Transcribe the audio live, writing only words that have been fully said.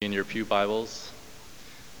in your pew Bibles.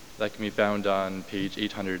 That can be found on page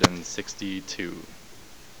 862.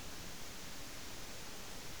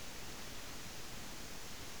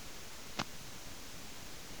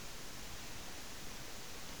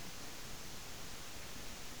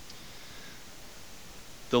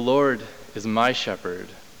 The Lord is my shepherd,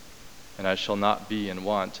 and I shall not be in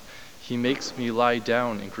want. He makes me lie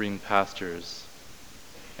down in green pastures,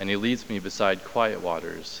 and he leads me beside quiet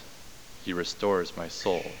waters. He restores my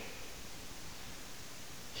soul.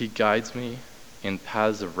 He guides me in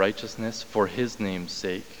paths of righteousness for his name's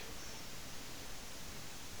sake.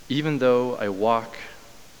 Even though I walk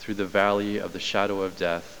through the valley of the shadow of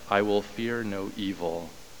death, I will fear no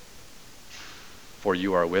evil, for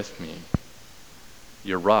you are with me.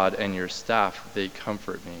 Your rod and your staff, they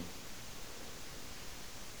comfort me.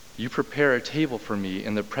 You prepare a table for me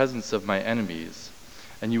in the presence of my enemies,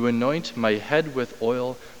 and you anoint my head with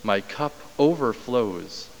oil. My cup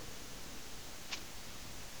overflows.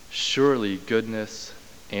 Surely goodness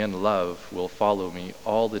and love will follow me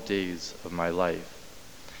all the days of my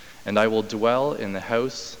life, and I will dwell in the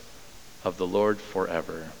house of the Lord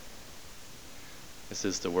forever. This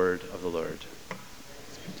is the word of the Lord.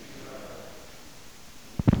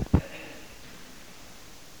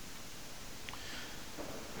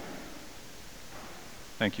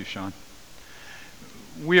 Thank you, Sean.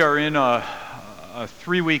 We are in a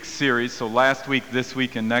 3-week series, so last week, this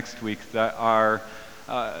week, and next week, that are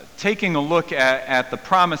taking a look at the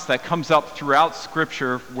promise that comes up throughout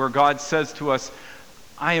Scripture where God says to us,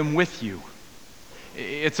 I am with you.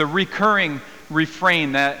 It's a recurring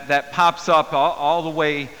refrain that pops up all the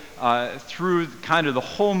way through kind of the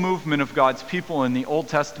whole movement of God's people in the Old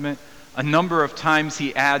Testament. A number of times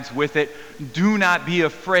he adds with it, do not be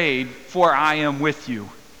afraid, for I am with you.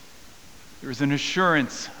 There's an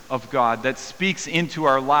assurance of God that speaks into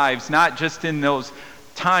our lives, not just in those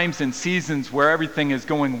times and seasons where everything is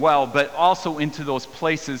going well, but also into those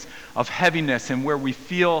places of heaviness and where we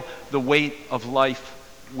feel the weight of life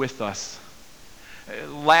with us.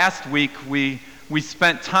 Last week, we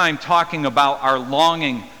spent time talking about our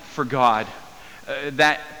longing for God,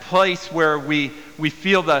 that place where we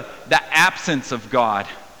feel the absence of God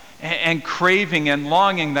and craving and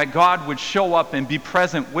longing that God would show up and be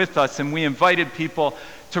present with us. And we invited people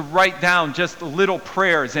to write down just little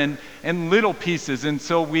prayers and little pieces. And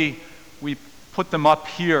so we put them up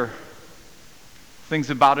here.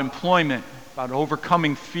 Things about employment, about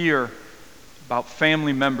overcoming fear, about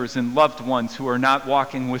family members and loved ones who are not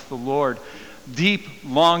walking with the Lord. Deep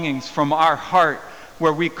longings from our heart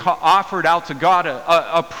where we offered out to God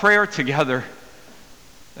a prayer together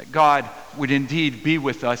that God would indeed be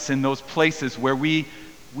with us in those places where we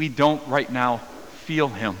don't right now feel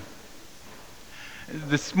him.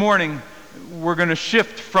 This morning, we're going to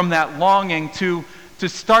shift from that longing to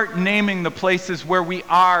start naming the places where we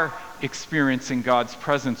are experiencing God's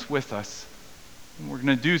presence with us. And we're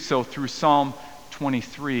going to do so through Psalm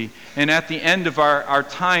 23. And at the end of our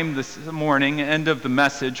time this morning, end of the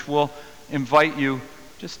message, we'll invite you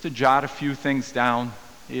just to jot a few things down,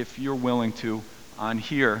 if you're willing to, on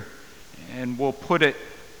here. And we'll put it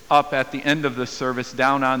up at the end of the service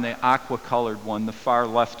down on the aqua-colored one, the far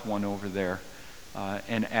left one over there,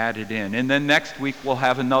 and add it in. And then next week we'll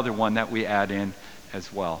have another one that we add in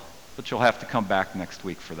as well. But you'll have to come back next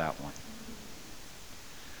week for that one.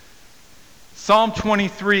 Psalm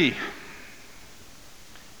 23.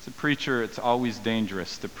 As a preacher, it's always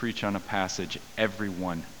dangerous to preach on a passage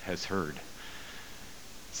everyone has heard.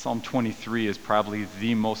 Psalm 23 is probably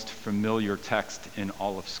the most familiar text in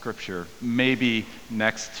all of Scripture, maybe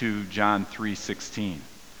next to John 3:16.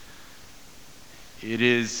 It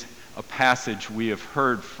is a passage we have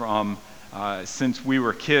heard from since we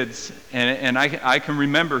were kids, and I can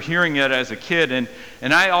remember hearing it as a kid, and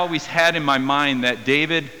I always had in my mind that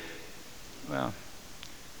David,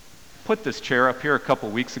 put this chair up here a couple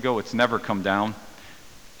weeks ago. It's never come down.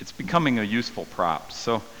 It's becoming a useful prop.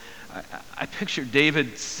 So I picture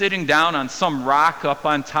David sitting down on some rock up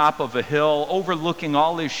on top of a hill, overlooking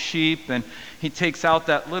all his sheep, and he takes out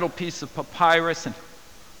that little piece of papyrus and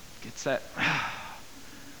gets that,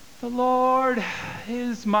 the Lord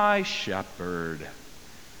is my shepherd.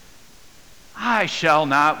 I shall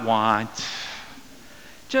not want.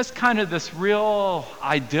 Just kind of this real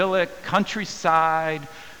idyllic countryside,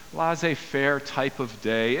 laissez-faire type of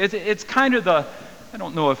day. It's kind of I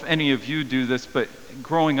don't know if any of you do this, but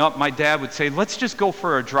growing up, my dad would say, let's just go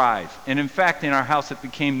for a drive. And in fact, in our house, it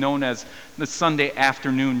became known as the Sunday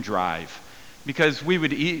afternoon drive, because we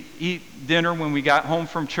would eat dinner when we got home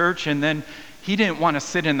from church, and then he didn't want to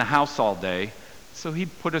sit in the house all day. So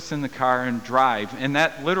he'd put us in the car and drive, and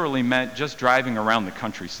that literally meant just driving around the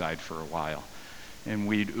countryside for a while. And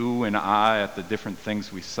we'd ooh and ah at the different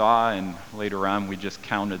things we saw, and later on we just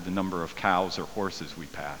counted the number of cows or horses we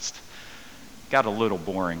passed. Got a little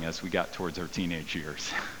boring as we got towards our teenage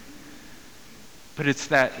years. But it's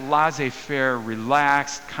that laissez-faire,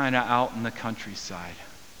 relaxed kind of out in the countryside.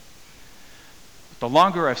 The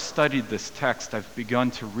longer I've studied this text, I've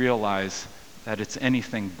begun to realize that it's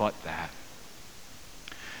anything but that.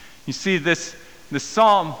 You see, this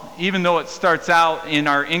psalm, even though it starts out in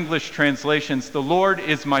our English translations, "The Lord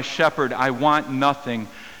is my shepherd, I want nothing,"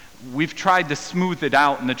 we've tried to smooth it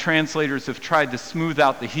out, and the translators have tried to smooth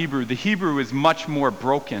out the Hebrew. The Hebrew is much more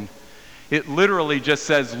broken. It literally just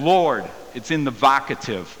says, Lord. It's in the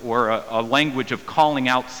vocative, or a language of calling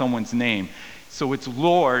out someone's name. So it's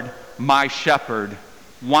Lord, my shepherd,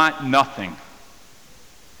 want nothing.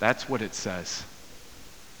 That's what it says.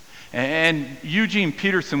 And Eugene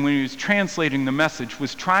Peterson, when he was translating the Message,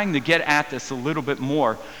 was trying to get at this a little bit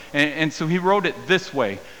more. And so he wrote it this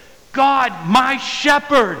way: God, my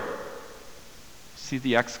shepherd. See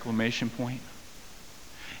the exclamation point?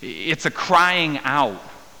 It's a crying out.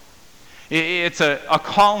 It's a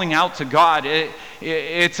calling out to God.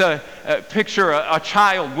 It's a picture, a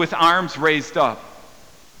child with arms raised up.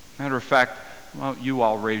 Matter of fact, well, you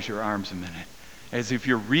all raise your arms a minute. As if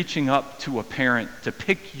you're reaching up to a parent to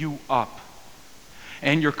pick you up.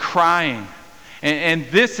 And you're crying. And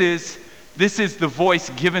this is the voice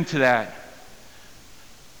given to that.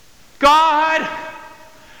 God,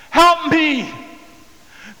 help me.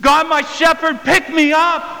 God, my shepherd, pick me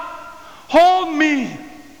up. Hold me.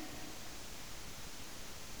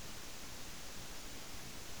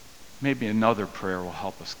 Maybe another prayer will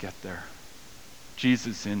help us get there.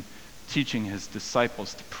 Jesus, in teaching his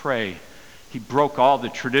disciples to pray, he broke all the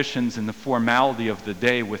traditions and the formality of the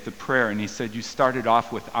day with the prayer, and he said, you started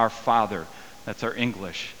off with Our Father. That's our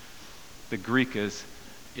English. The Greek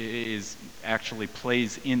is actually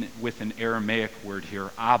plays in with an Aramaic word here,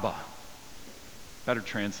 Abba. Better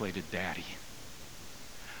translated, Daddy.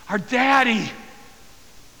 Our Daddy!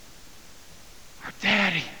 Our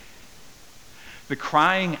Daddy! The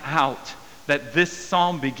crying out that this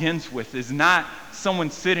psalm begins with is not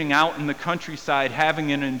someone sitting out in the countryside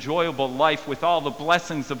having an enjoyable life with all the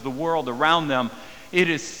blessings of the world around them. It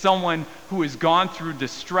is someone who has gone through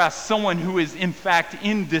distress, someone who is in fact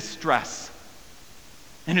in distress,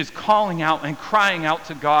 and is calling out and crying out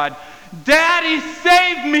to God, Daddy,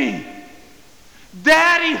 save me!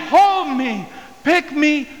 Daddy, hold me! Pick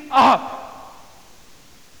me up!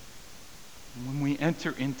 When we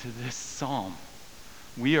enter into this psalm,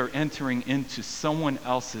 we are entering into someone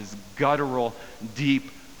else's guttural,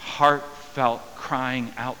 deep, heartfelt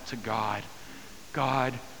crying out to God.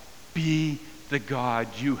 God, be the God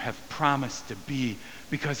you have promised to be,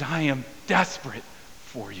 because I am desperate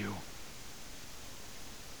for you.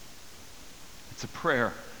 It's a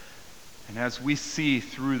prayer. And as we see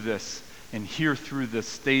through this and hear through the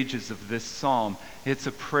stages of this psalm, it's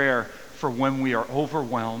a prayer for when we are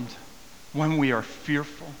overwhelmed, when we are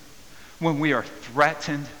fearful, when we are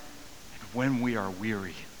threatened, and when we are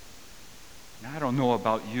weary. And I don't know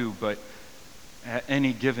about you, but at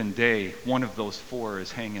any given day, one of those four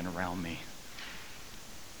is hanging around me.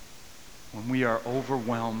 When we are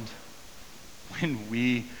overwhelmed, when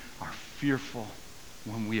we are fearful,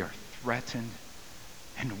 when we are threatened,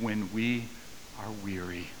 and when we are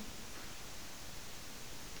weary.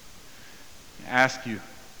 I ask you,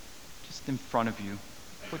 just in front of you,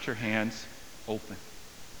 put your hands open.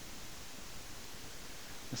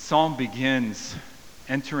 The psalm begins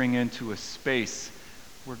entering into a space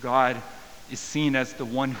where God is seen as the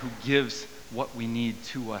one who gives what we need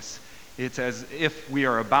to us. It's as if we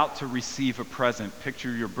are about to receive a present.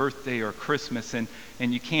 Picture your birthday or Christmas, and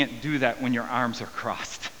you can't do that when your arms are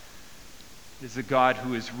crossed. It is a God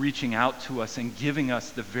who is reaching out to us and giving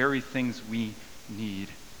us the very things we need.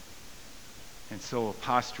 And so a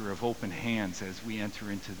posture of open hands as we enter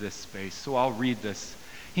into this space. So I'll read this.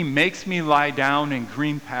 He makes me lie down in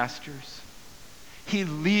green pastures. He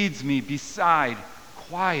leads me beside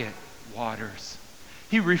quiet waters.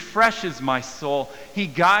 He refreshes my soul. He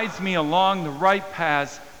guides me along the right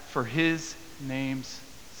paths for his name's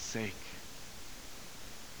sake.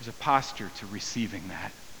 There's a posture to receiving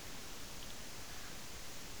that.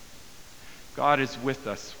 God is with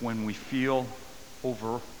us when we feel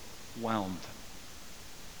overwhelmed.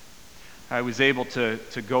 I was able to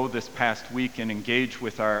go this past week and engage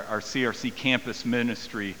with our CRC campus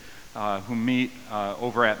ministry who meet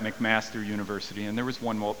over at McMaster University, and there was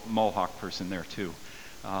one Mohawk person there too.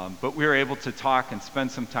 But we were able to talk and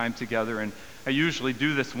spend some time together. And I usually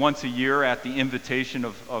do this once a year at the invitation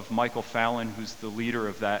of Michael Fallon, who's the leader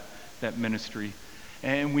of that ministry.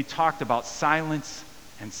 And we talked about silence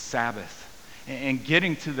and Sabbath and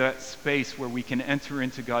getting to that space where we can enter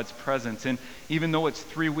into God's presence. And even though it's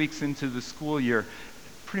 3 weeks into the school year,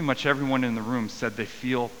 pretty much everyone in the room said they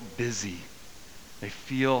feel busy. They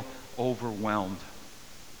feel overwhelmed.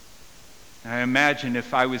 And I imagine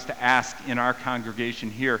if I was to ask in our congregation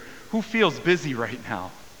here, who feels busy right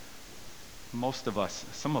now? Most of us,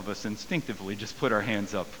 some of us instinctively just put our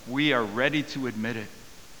hands up. We are ready to admit it.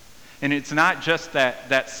 And it's not just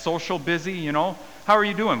that social busy, you know. How are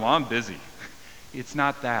you doing? Well, I'm busy. It's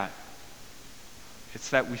not that. It's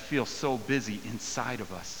that we feel so busy inside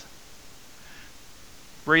of us.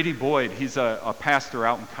 Brady Boyd, he's a pastor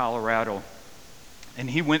out in Colorado. And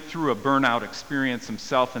he went through a burnout experience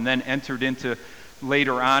himself and then entered into,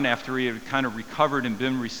 later on after he had kind of recovered and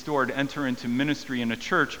been restored, enter into ministry in a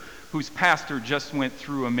church whose pastor just went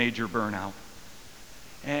through a major burnout.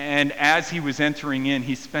 And as he was entering in,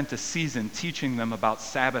 he spent a season teaching them about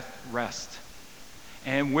Sabbath rest.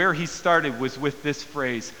 And where he started was with this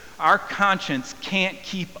phrase: our conscience can't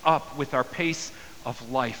keep up with our pace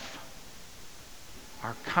of life.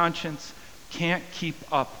 Our conscience can't keep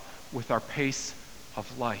up with our pace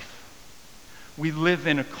of life. We live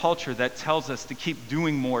in a culture that tells us to keep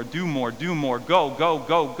doing more, do more, do more, go, go,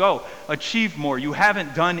 go, go, achieve more. You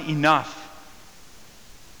haven't done enough.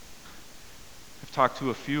 I've talked to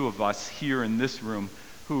a few of us here in this room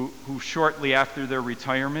who shortly after their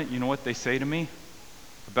retirement, you know what they say to me?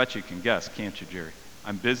 I bet you can guess, can't you, Jerry?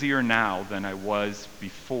 I'm busier now than I was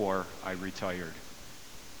before I retired.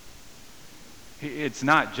 It's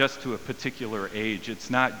not just to a particular age. It's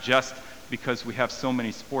not just because we have so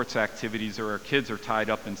many sports activities or our kids are tied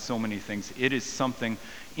up in so many things. It is something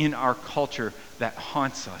in our culture that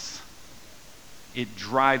haunts us. It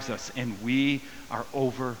drives us, and we are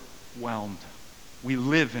overwhelmed. We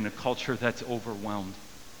live in a culture that's overwhelmed.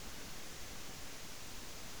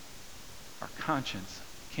 Our conscience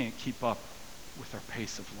can't keep up with our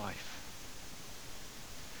pace of life.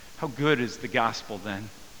 How good is the gospel then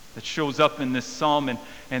that shows up in this psalm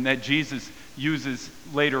and that Jesus uses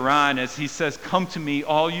later on as he says, "Come to me,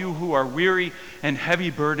 all you who are weary and heavy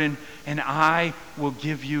burdened, and I will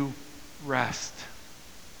give you rest."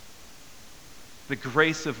 The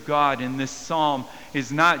grace of God in this psalm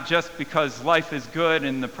is not just because life is good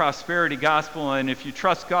and the prosperity gospel, and if you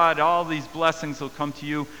trust God, all these blessings will come to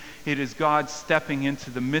you. It is God stepping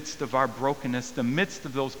into the midst of our brokenness, the midst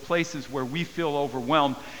of those places where we feel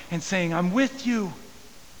overwhelmed, and saying, "I'm with you.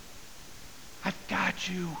 I've got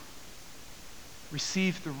you.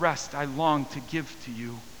 Receive the rest I long to give to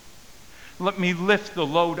you. Let me lift the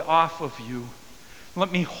load off of you.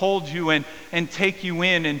 Let me hold you and take you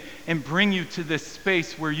in and bring you to this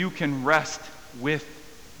space where you can rest with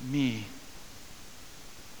me."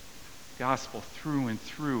 Gospel through and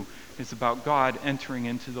through is about God entering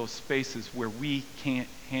into those spaces where we can't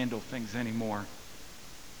handle things anymore.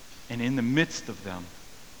 And in the midst of them,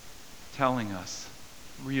 telling us,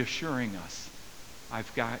 reassuring us,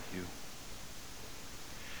 "I've got you."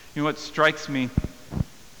 You know what strikes me?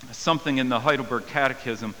 Something in the Heidelberg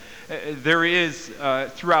Catechism. There is,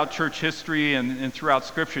 throughout church history and throughout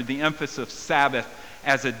Scripture, the emphasis of Sabbath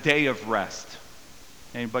as a day of rest.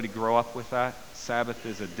 Anybody grow up with that? Sabbath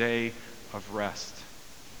is a day of rest.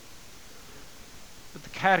 But the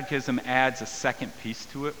Catechism adds a second piece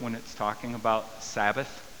to it when it's talking about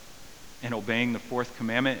Sabbath and obeying the fourth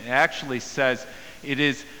commandment. It actually says it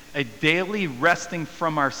is a daily resting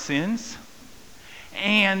from our sins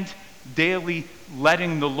and daily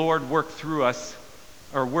letting the Lord work through us,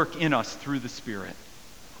 or work in us through the Spirit.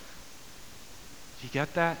 Do you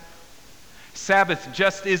get that? Sabbath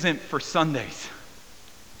just isn't for Sundays.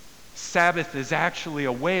 Sabbath is actually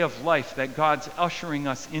a way of life that God's ushering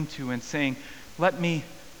us into and saying, let me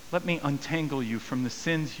untangle you from the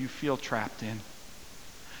sins you feel trapped in.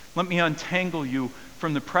 Let me untangle you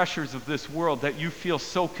from the pressures of this world that you feel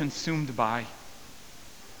so consumed by.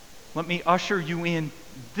 Let me usher you in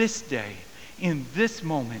this day, in this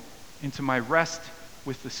moment, into my rest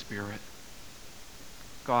with the Spirit.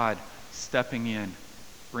 God stepping in,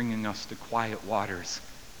 bringing us to quiet waters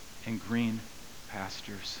and green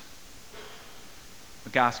pastures. The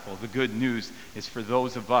gospel, the good news, is for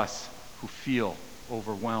those of us who feel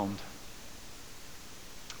overwhelmed.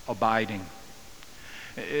 Abiding.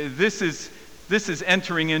 This is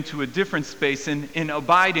entering into a different space. In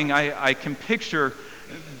abiding, I can picture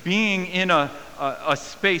being in a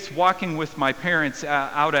space, walking with my parents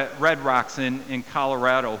out at Red Rocks in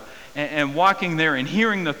Colorado, and walking there and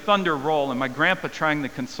hearing the thunder roll, and my grandpa trying to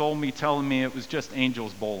console me, telling me it was just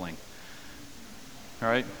angels bowling. All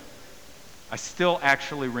right? I still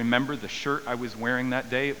actually remember the shirt I was wearing that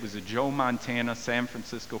day. It was a Joe Montana San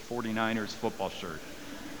Francisco 49ers football shirt.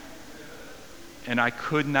 And I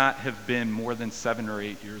could not have been more than 7 or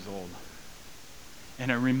 8 years old.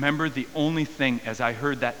 And I remember the only thing, as I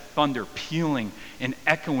heard that thunder pealing and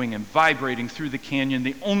echoing and vibrating through the canyon,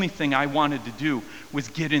 the only thing I wanted to do was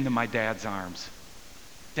get into my dad's arms.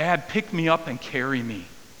 Dad, pick me up and carry me.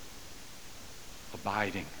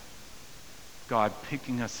 Abiding. God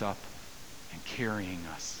picking us up and carrying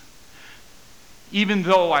us. Even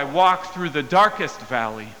though I walk through the darkest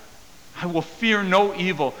valley, I will fear no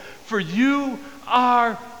evil, for you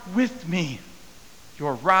are with me.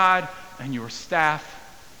 Your rod and your staff,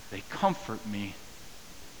 they comfort me.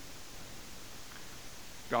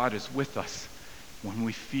 God is with us when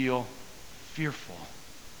we feel fearful.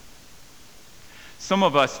 Some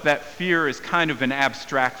of us, that fear is kind of an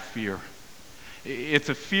abstract fear. It's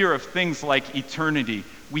a fear of things like eternity.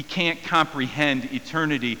 We can't comprehend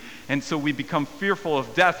eternity, and so we become fearful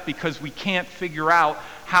of death because we can't figure out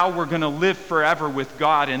how we're going to live forever with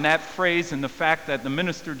God. And that phrase and the fact that the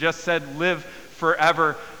minister just said, live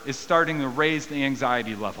forever, is starting to raise the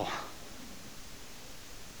anxiety level.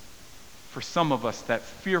 For some of us, that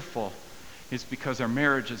fearful is because our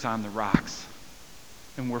marriage is on the rocks.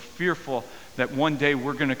 And we're fearful that one day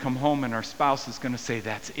we're going to come home and our spouse is going to say,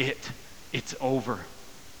 that's it. It's over.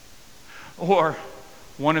 Or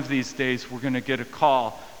one of these days we're going to get a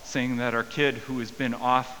call saying that our kid who has been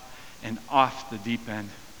off the deep end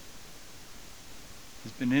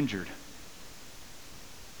has been injured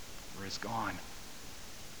or is gone.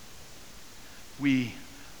 We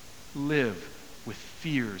live with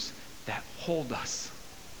fears that hold us.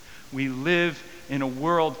 We live in a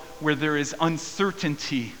world where there is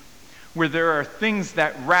uncertainty, where there are things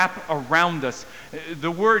that wrap around us. The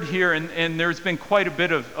word here, and there's been quite a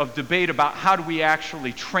bit of debate about how do we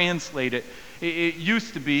actually translate it. It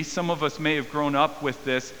used to be, some of us may have grown up with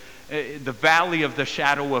this, the valley of the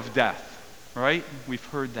shadow of death, right? We've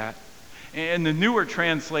heard that. And the newer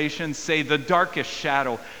translations say the darkest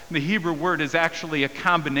shadow. The Hebrew word is actually a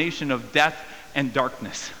combination of death and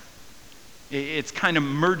darkness. It's kind of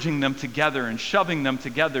merging them together and shoving them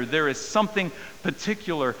together. There is something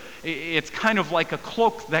particular. It's kind of like a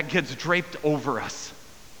cloak that gets draped over us.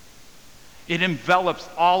 It envelops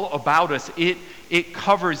all about us. It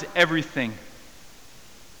covers everything.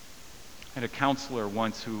 I had a counselor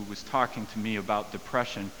once who was talking to me about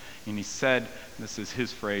depression, and he said, this is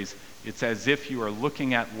his phrase, it's as if you are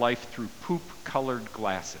looking at life through poop-colored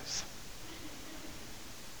glasses.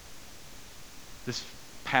 This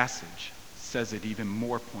passage says it even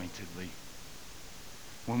more pointedly.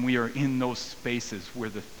 When we are in those spaces where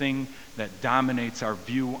the thing that dominates our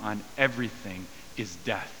view on everything is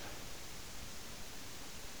death,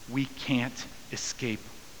 we can't escape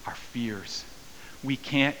our fears. We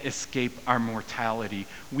can't escape our mortality.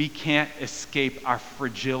 We can't escape our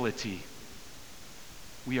fragility.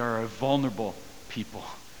 We are a vulnerable people.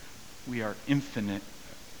 We are infinite.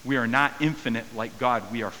 We are not infinite like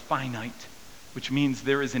God. We are finite, which means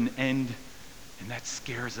there is an end, and that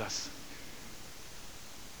scares us.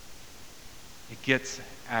 It gets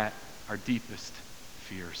at our deepest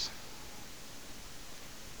fears.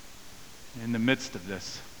 In the midst of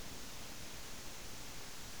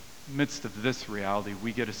this reality,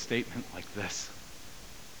 we get a statement like this.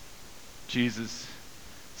 Jesus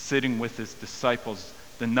sitting with his disciples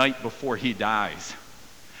the night before he dies.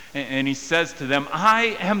 And he says to them,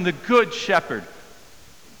 I am the good shepherd.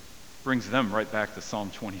 Brings them right back to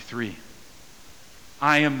Psalm 23.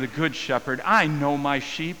 I am the good shepherd. I know my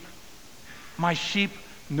sheep. My sheep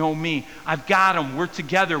know me. I've got them. We're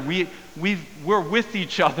together. We're with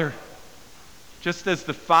each other. Just as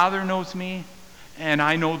the Father knows me, and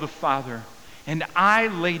I know the Father. And I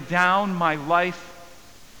lay down my life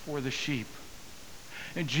for the sheep.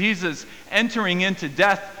 And Jesus entering into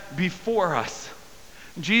death before us.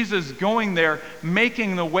 Jesus going there,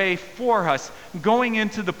 making the way for us, going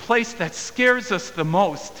into the place that scares us the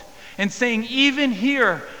most, and saying, even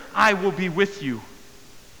here, I will be with you.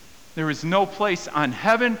 There is no place on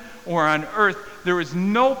heaven or on earth, there is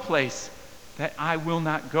no place that I will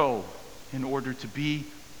not go in order to be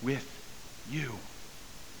with you.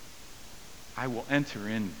 I will enter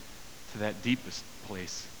into that deepest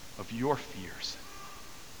place of your fears.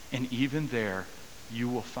 And even there, you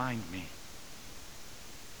will find me.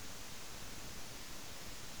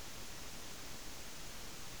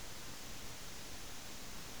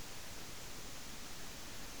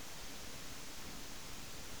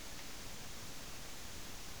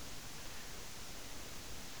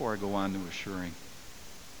 before I go on to assuring.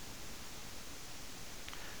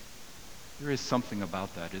 There is something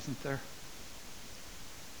about that, isn't there?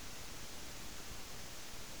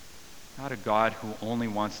 Not a God who only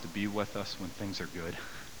wants to be with us when things are good,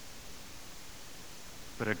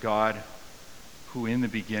 but a God who in the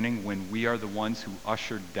beginning, when we are the ones who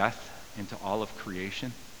ushered death into all of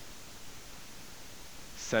creation,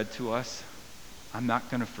 said to us, I'm not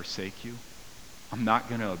going to forsake you. I'm not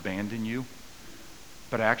going to abandon you.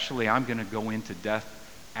 But actually, I'm going to go into death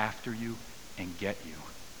after you and get you.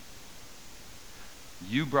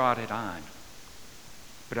 You brought it on,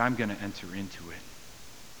 but I'm going to enter into it.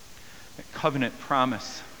 That covenant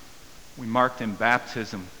promise we marked in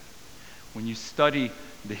baptism. When you study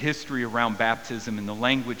the history around baptism and the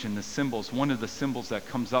language and the symbols, one of the symbols that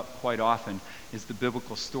comes up quite often is the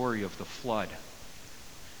biblical story of the flood.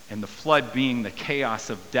 And the flood being the chaos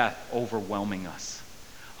of death overwhelming us.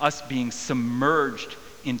 Us being submerged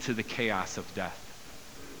into the chaos of death.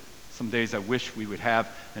 Some days I wish we would have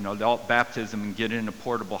an adult baptism and get in a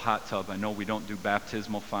portable hot tub. I know we don't do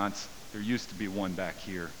baptismal fonts. There used to be one back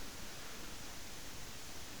here.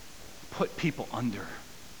 Put people under.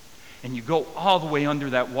 And you go all the way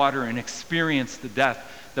under that water and experience the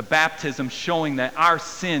death. The baptism showing that our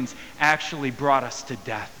sins actually brought us to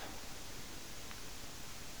death.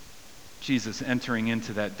 Jesus entering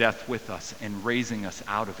into that death with us and raising us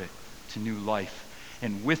out of it to new life.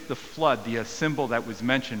 And with the flood, the symbol that was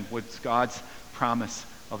mentioned was God's promise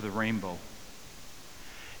of the rainbow.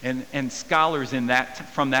 And scholars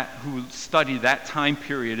from that who study that time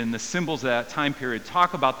period and the symbols of that time period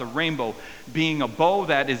talk about the rainbow being a bow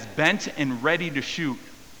that is bent and ready to shoot.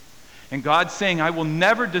 And God saying, I will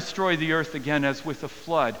never destroy the earth again as with a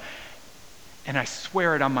flood. And I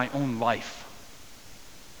swear it on my own life.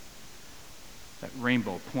 That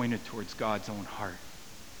rainbow pointed towards God's own heart.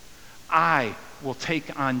 I will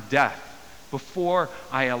take on death before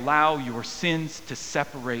I allow your sins to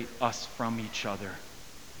separate us from each other.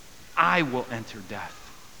 I will enter death.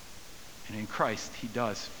 And in Christ, he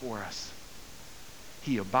does for us.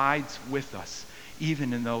 He abides with us,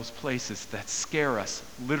 even in those places that scare us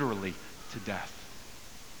literally to death.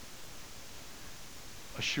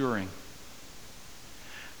 Assuring.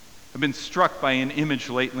 I've been struck by an image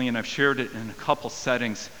lately, and I've shared it in a couple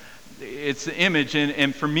settings. It's the image,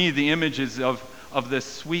 and for me, the image is of this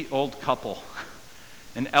sweet old couple.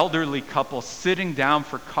 An elderly couple sitting down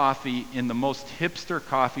for coffee in the most hipster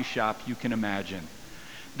coffee shop you can imagine.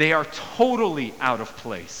 They are totally out of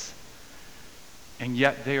place. And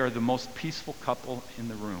yet they are the most peaceful couple in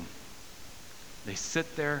the room. They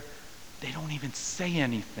sit there, they don't even say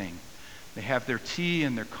anything. They have their tea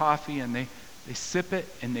and their coffee and they sip it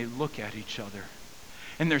and they look at each other.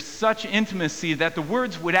 And there's such intimacy that the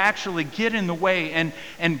words would actually get in the way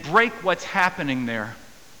and break what's happening there.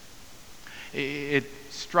 It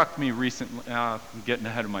struck me recently, I'm getting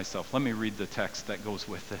ahead of myself. Let me read the text that goes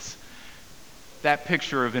with this. That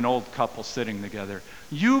picture of an old couple sitting together.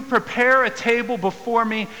 You prepare a table before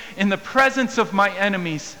me in the presence of my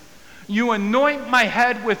enemies. You anoint my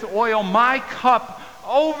head with oil. My cup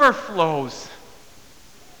overflows.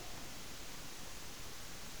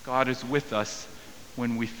 God is with us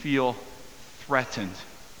when we feel threatened.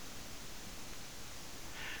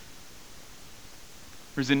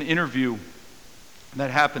 There's an interview that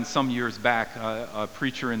happened some years back. A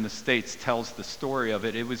preacher in the States tells the story of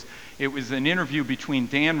it. It was an interview between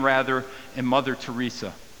Dan Rather and Mother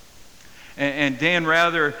Teresa. And Dan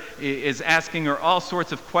Rather is asking her all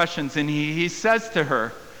sorts of questions, and he says to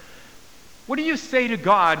her, what do you say to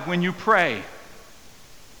God when you pray?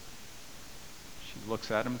 She looks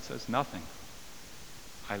at him and says, nothing.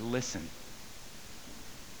 I listen.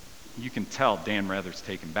 You can tell Dan Rather's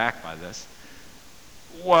taken back by this.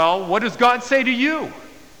 Well, what does God say to you?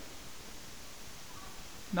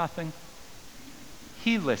 Nothing.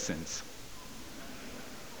 He listens.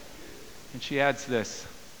 And she adds this,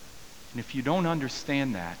 and if you don't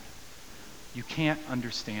understand that, you can't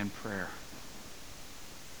understand prayer.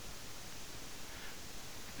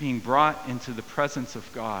 Being brought into the presence of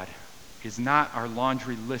God is not our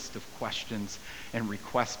laundry list of questions and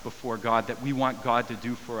requests before God that we want God to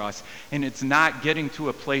do for us. And it's not getting to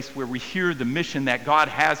a place where we hear the mission that God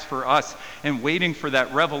has for us and waiting for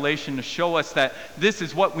that revelation to show us that this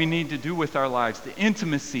is what we need to do with our lives. The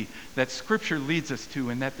intimacy that Scripture leads us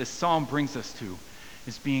to and that this psalm brings us to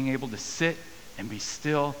is being able to sit and be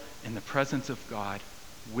still in the presence of God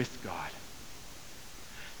with God.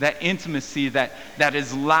 That intimacy that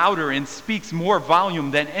is louder and speaks more volume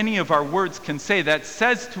than any of our words can say, that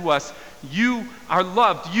says to us, you are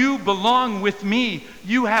loved, you belong with me,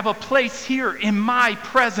 you have a place here in my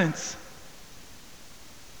presence.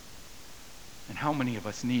 And how many of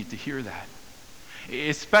us need to hear that?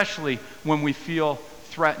 Especially when we feel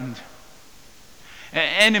threatened.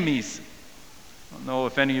 Enemies. I don't know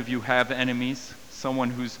if any of you have enemies. Someone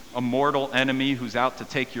who's a mortal enemy who's out to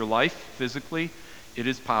take your life physically. It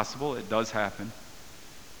is possible. It does happen.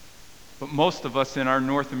 But most of us in our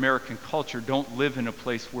North American culture don't live in a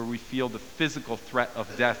place where we feel the physical threat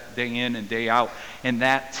of death day in and day out, and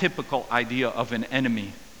that typical idea of an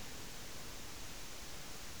enemy.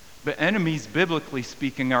 But enemies, biblically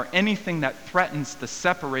speaking, are anything that threatens to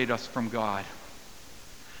separate us from God.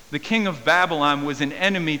 The king of Babylon was an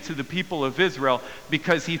enemy to the people of Israel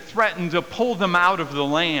because he threatened to pull them out of the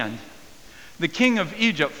land. The king of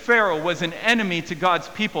Egypt, Pharaoh, was an enemy to God's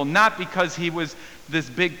people, not because he was this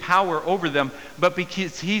big power over them, but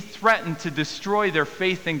because he threatened to destroy their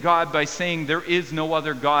faith in God by saying, "There is no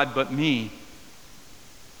other God but me."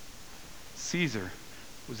 Caesar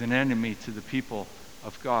was an enemy to the people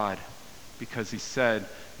of God because he said,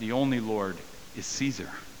 "The only Lord is Caesar."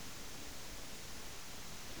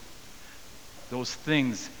 Those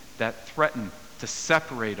things that threaten to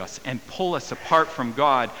separate us and pull us apart from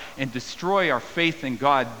God and destroy our faith in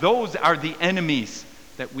God, those are the enemies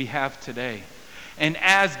that we have today. And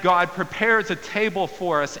as God prepares a table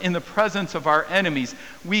for us in the presence of our enemies,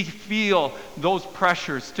 we feel those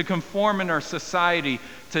pressures to conform in our society,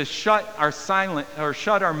 to shut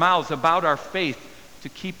our mouths about our faith, to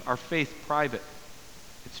keep our faith private.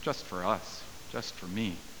 It's just for us, just for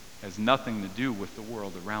me. It has nothing to do with the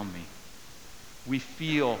world around me. We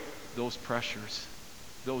feel those pressures,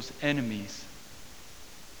 those enemies.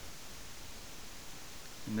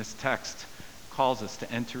 And this text calls us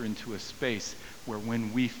to enter into a space where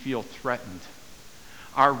when we feel threatened,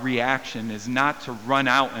 our reaction is not to run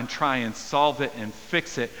out and try and solve it and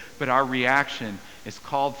fix it, but our reaction is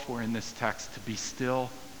called for in this text to be still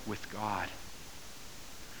with God,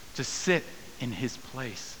 to sit in his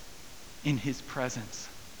place, in his presence.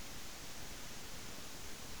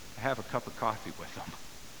 Have a cup of coffee with him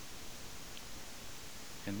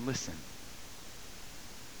and listen.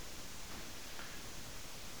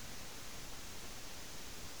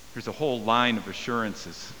 There's a whole line of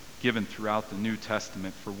assurances given throughout the New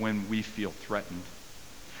Testament for when we feel threatened.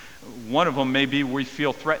 One of them may be we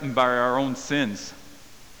feel threatened by our own sins.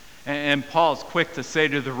 And Paul's quick to say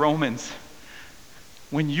to the Romans,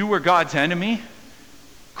 when you were God's enemy,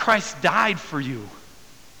 Christ died for you.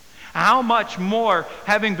 How much more,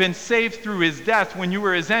 having been saved through his death when you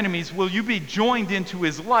were his enemies, will you be joined into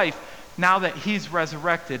his life now that he's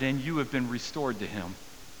resurrected and you have been restored to him?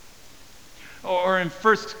 Or in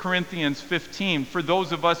 1 Corinthians 15, for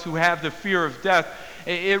those of us who have the fear of death,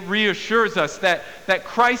 it reassures us that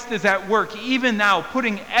Christ is at work even now,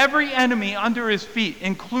 putting every enemy under his feet,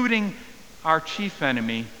 including our chief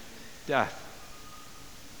enemy, death.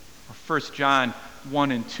 Or 1 John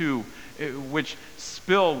 1 and 2, which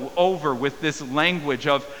spill over with this language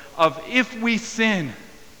of if we sin,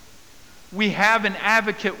 we have an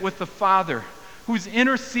advocate with the Father who's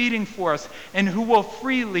interceding for us and who will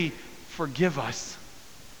freely forgive us.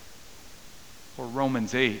 Or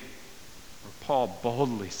Romans 8, where Paul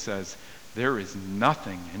boldly says, there is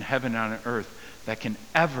nothing in heaven and on earth that can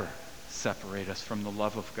ever separate us from the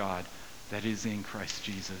love of God that is in Christ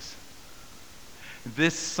Jesus.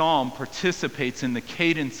 This psalm participates in the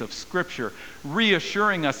cadence of Scripture,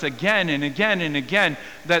 reassuring us again and again and again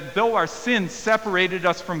that though our sins separated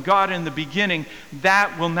us from God in the beginning,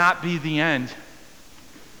 that will not be the end.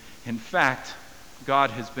 In fact,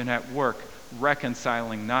 God has been at work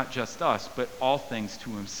reconciling not just us, but all things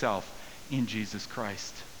to himself in Jesus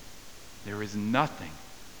Christ. There is nothing,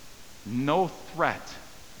 no threat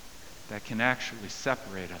that can actually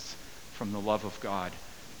separate us from the love of God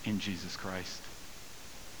in Jesus Christ.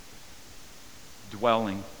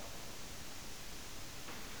 Dwelling.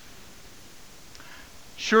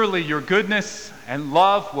 Surely your goodness and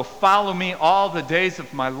love will follow me all the days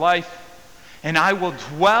of my life, and I will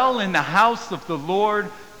dwell in the house of the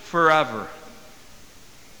Lord forever.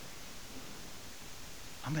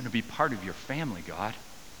 I'm going to be part of your family, God.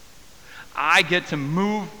 I get to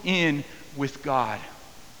move in with God.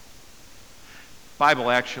 The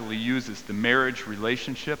Bible actually uses the marriage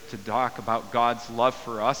relationship to talk about God's love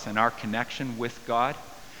for us and our connection with God,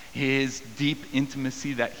 his deep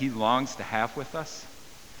intimacy that he longs to have with us.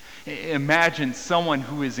 Imagine someone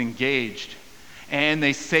who is engaged and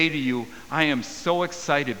they say to you, I am so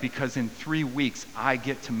excited because in 3 weeks I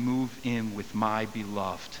get to move in with my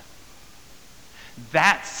beloved.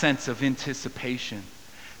 That sense of anticipation,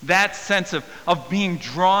 that sense of being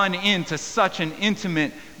drawn into such an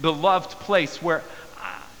intimate, beloved place where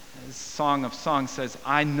Song of Songs says,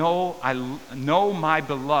 I know my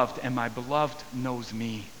beloved, and my beloved knows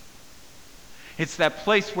me. It's that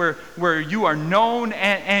place where you are known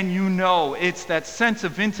and you know. It's that sense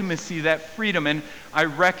of intimacy, that freedom. And I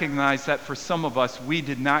recognize that for some of us, we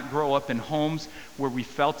did not grow up in homes where we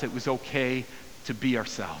felt it was okay to be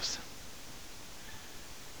ourselves.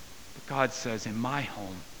 But God says, in my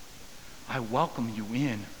home, I welcome you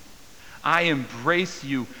in. I embrace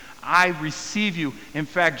you. I receive you. In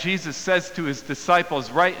fact, Jesus says to his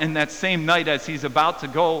disciples right in that same night as he's about to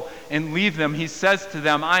go and leave them, he says to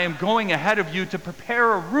them, I am going ahead of you to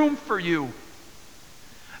prepare a room for you.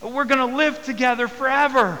 We're going to live together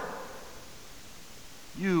forever.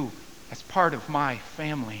 You as part of my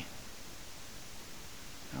family.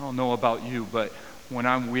 I don't know about you, but when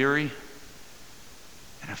I'm weary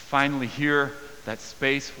and I finally hear that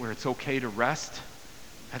space where it's okay to rest,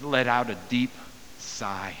 I let out a deep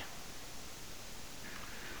sigh.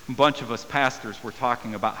 A bunch of us pastors were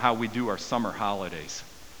talking about how we do our summer holidays.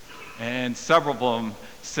 And several of them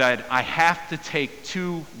said, I have to take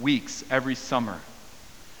 2 weeks every summer.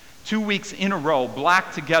 2 weeks in a row,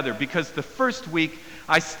 blocked together, because the first week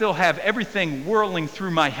I still have everything whirling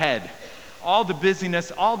through my head. All the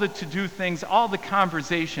busyness, all the to-do things, all the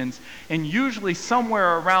conversations. And usually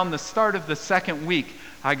somewhere around the start of the second week,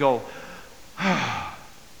 I go,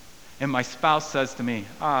 and my spouse says to me,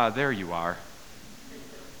 there you are.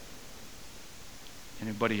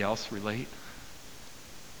 Anybody else relate?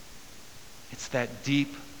 It's that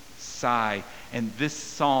deep sigh. And this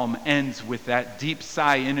psalm ends with that deep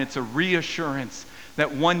sigh, and it's a reassurance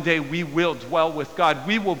that one day we will dwell with God.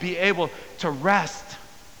 We will be able to rest.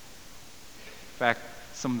 In fact,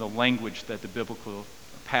 some of the language that the biblical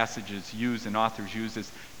passages use and authors use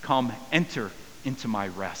is, come, enter into my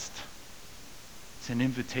rest. It's an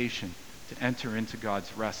invitation to enter into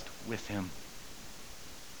God's rest with him.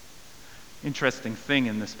 Interesting thing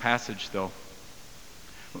in this passage, though,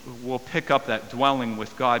 we'll pick up that dwelling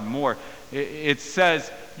with God more. It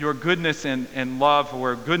says your goodness and love,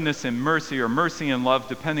 or goodness and mercy, or mercy and love,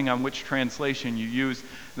 depending on which translation you use.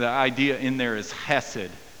 The idea in there is hesed,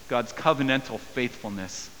 God's covenantal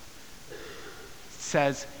faithfulness. It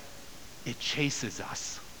says it chases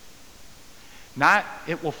us. Not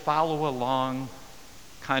it will follow along,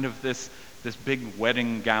 kind of this big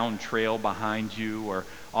wedding gown trail behind you, or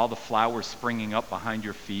all the flowers springing up behind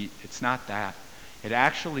your feet. It's not that. It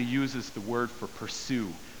actually uses the word for pursue,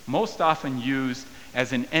 most often used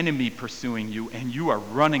as an enemy pursuing you, and you are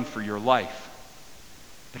running for your life.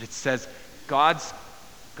 But it says God's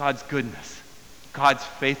goodness, God's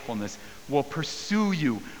faithfulness will pursue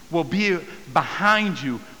you, will be behind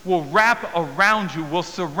you, will wrap around you, will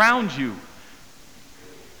surround you.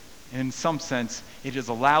 In some sense, it is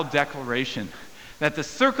a loud declaration that the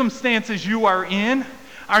circumstances you are in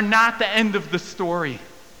are not the end of the story.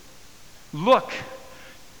 Look,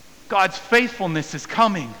 God's faithfulness is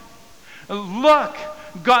coming. Look,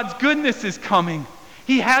 God's goodness is coming.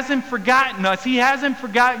 He hasn't forgotten us. He hasn't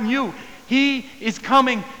forgotten you. He is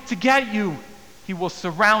coming to get you. He will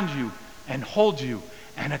surround you and hold you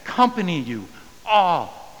and accompany you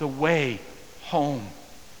all the way home.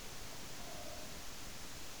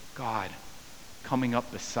 God coming up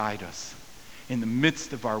beside us in the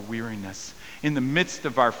midst of our weariness, in the midst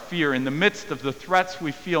of our fear, in the midst of the threats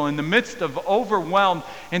we feel, in the midst of overwhelm,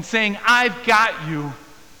 and saying, I've got you.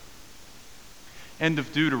 End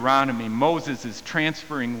of Deuteronomy. Moses is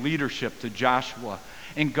transferring leadership to Joshua,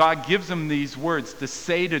 and God gives him these words to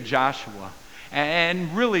say to Joshua,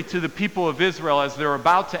 and really to the people of Israel as they're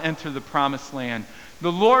about to enter the promised land.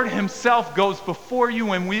 The Lord himself goes before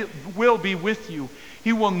you and we will be with you.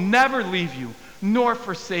 He will never leave you nor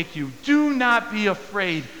forsake you. Do not be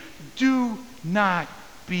afraid. Do not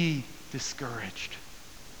be discouraged.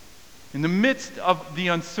 In the midst of the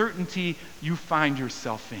uncertainty you find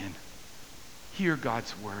yourself in, hear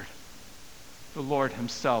God's word. The Lord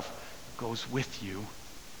himself goes with you.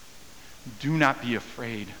 Do not be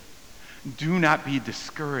afraid. Do not be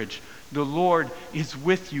discouraged. The Lord is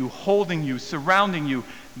with you, holding you, surrounding you.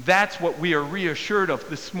 That's what we are reassured of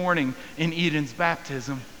this morning in Eden's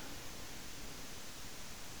baptism.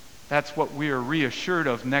 That's what we are reassured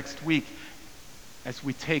of next week as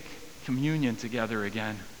we take communion together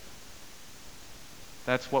again.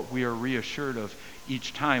 That's what we are reassured of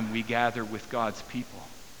each time we gather with God's people.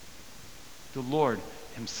 The Lord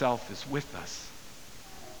himself is with us.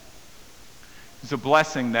 It's a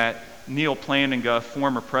blessing that Neil Plantinga,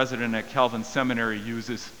 former president at Calvin Seminary,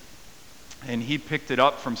 uses. And he picked it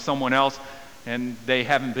up from someone else, and they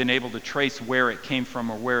haven't been able to trace where it came from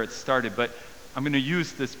or where it started. But I'm going to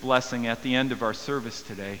use this blessing at the end of our service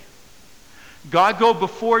today. God go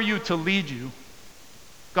before you to lead you.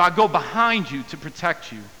 God go behind you to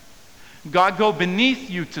protect you. God go beneath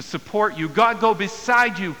you to support you. God go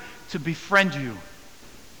beside you to befriend you.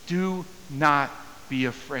 Do not be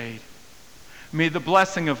afraid. May the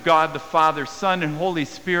blessing of God the Father, Son, and Holy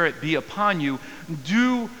Spirit be upon you.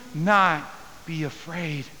 Do not be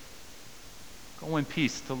afraid. Go in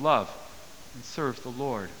peace to love and serve the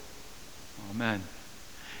Lord. Amen.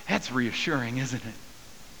 That's reassuring, isn't it?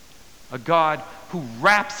 A God who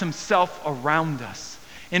wraps himself around us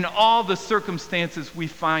in all the circumstances we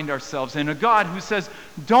find ourselves in. A God who says,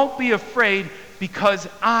 don't be afraid because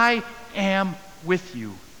I am with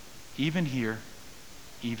you, even here,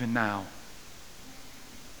 even now.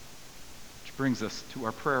 Which brings us to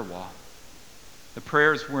our prayer wall. The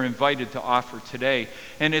prayers we're invited to offer today,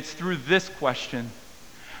 and it's through this question: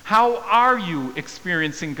 how are you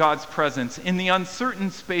experiencing God's presence in the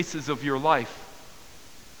uncertain spaces of your life?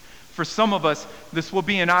 For some of us, this will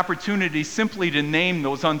be an opportunity simply to name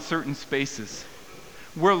those uncertain spaces.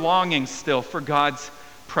 We're longing still for God's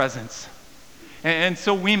presence. And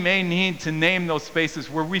so we may need to name those spaces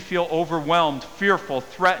where we feel overwhelmed, fearful,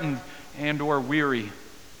 threatened, and or weary.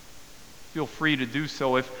 Feel free to do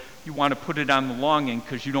so. If you want to put it on the longing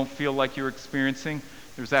because you don't feel like you're experiencing,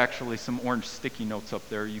 there's actually some orange sticky notes up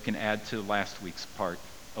there you can add to last week's part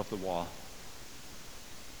of the wall.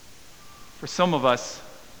 For some of us,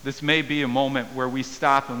 this may be a moment where we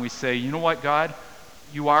stop and we say, you know what, God?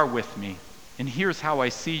 You are with me. And here's how I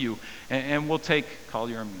see you. And we'll take,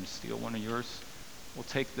 Collier, I'm going to steal one of yours. We'll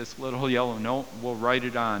take this little yellow note, we'll write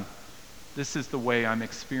it on. This is the way I'm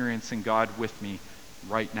experiencing God with me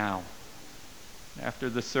right now. After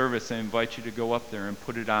the service, I invite you to go up there and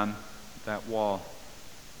put it on that wall.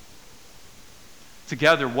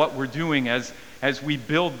 Together, what we're doing as we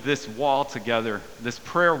build this wall together, this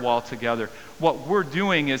prayer wall together, what we're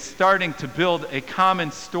doing is starting to build a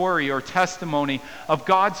common story or testimony of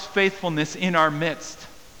God's faithfulness in our midst.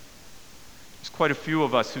 There's quite a few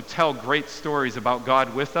of us who tell great stories about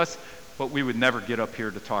God with us, but we would never get up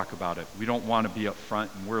here to talk about it. We don't want to be up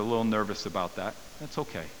front, and we're a little nervous about that. That's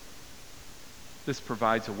okay. This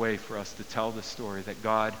provides a way for us to tell the story that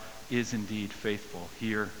God is indeed faithful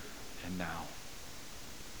here and now.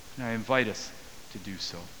 And I invite us to do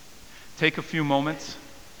so. Take a few moments.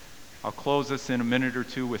 I'll close us in a minute or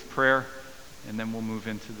two with prayer, and then we'll move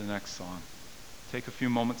into the next song. Take a few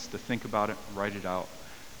moments to think about it, write it out.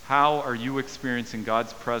 How are you experiencing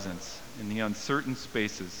God's presence in the uncertain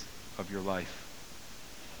spaces of your life?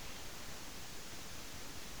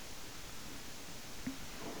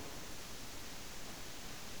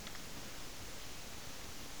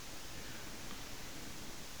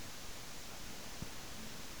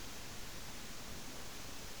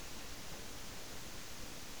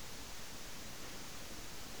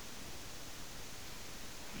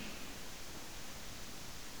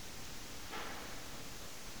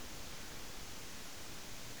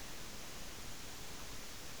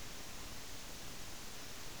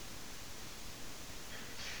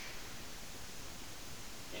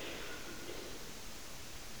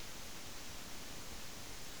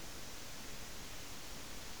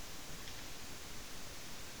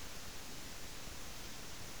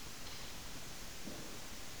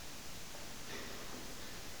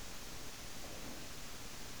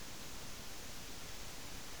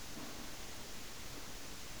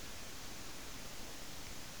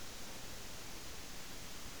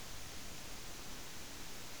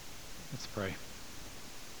 Let's pray.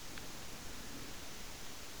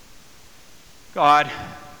 God,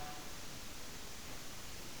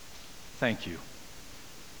 thank you.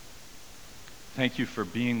 Thank you for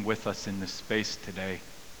being with us in this space today.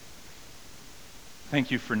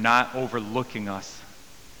 Thank you for not overlooking us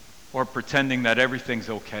or pretending that everything's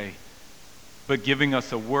okay, but giving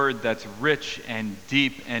us a word that's rich and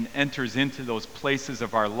deep and enters into those places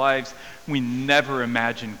of our lives we never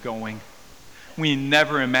imagined going. We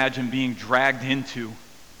never imagined being dragged into.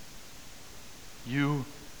 You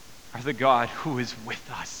are the God who is with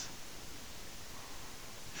us.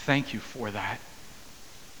 Thank you for that.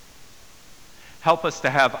 Help us to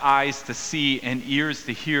have eyes to see and ears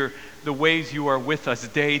to hear the ways you are with us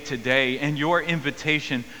day to day and your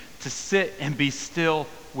invitation to sit and be still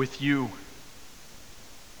with you.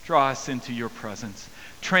 Draw us into your presence.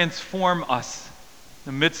 Transform us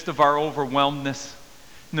in the midst of our overwhelmedness,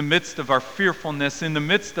 in the midst of our fearfulness, in the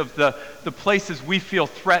midst of the places we feel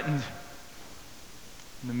threatened,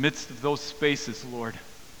 in the midst of those spaces, Lord,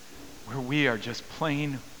 where we are just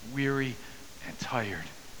plain weary and tired.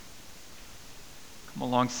 Come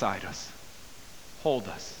alongside us. Hold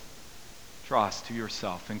us. Draw us to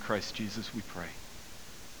yourself. In Christ Jesus we pray.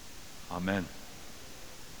 Amen.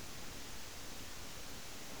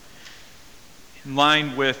 In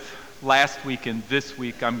line with last week and this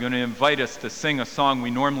week, I'm going to invite us to sing a song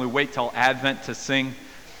we normally wait till Advent to sing,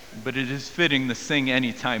 but it is fitting to sing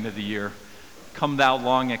any time of the year. Come thou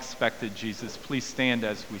long expected Jesus. Please stand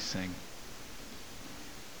as we sing.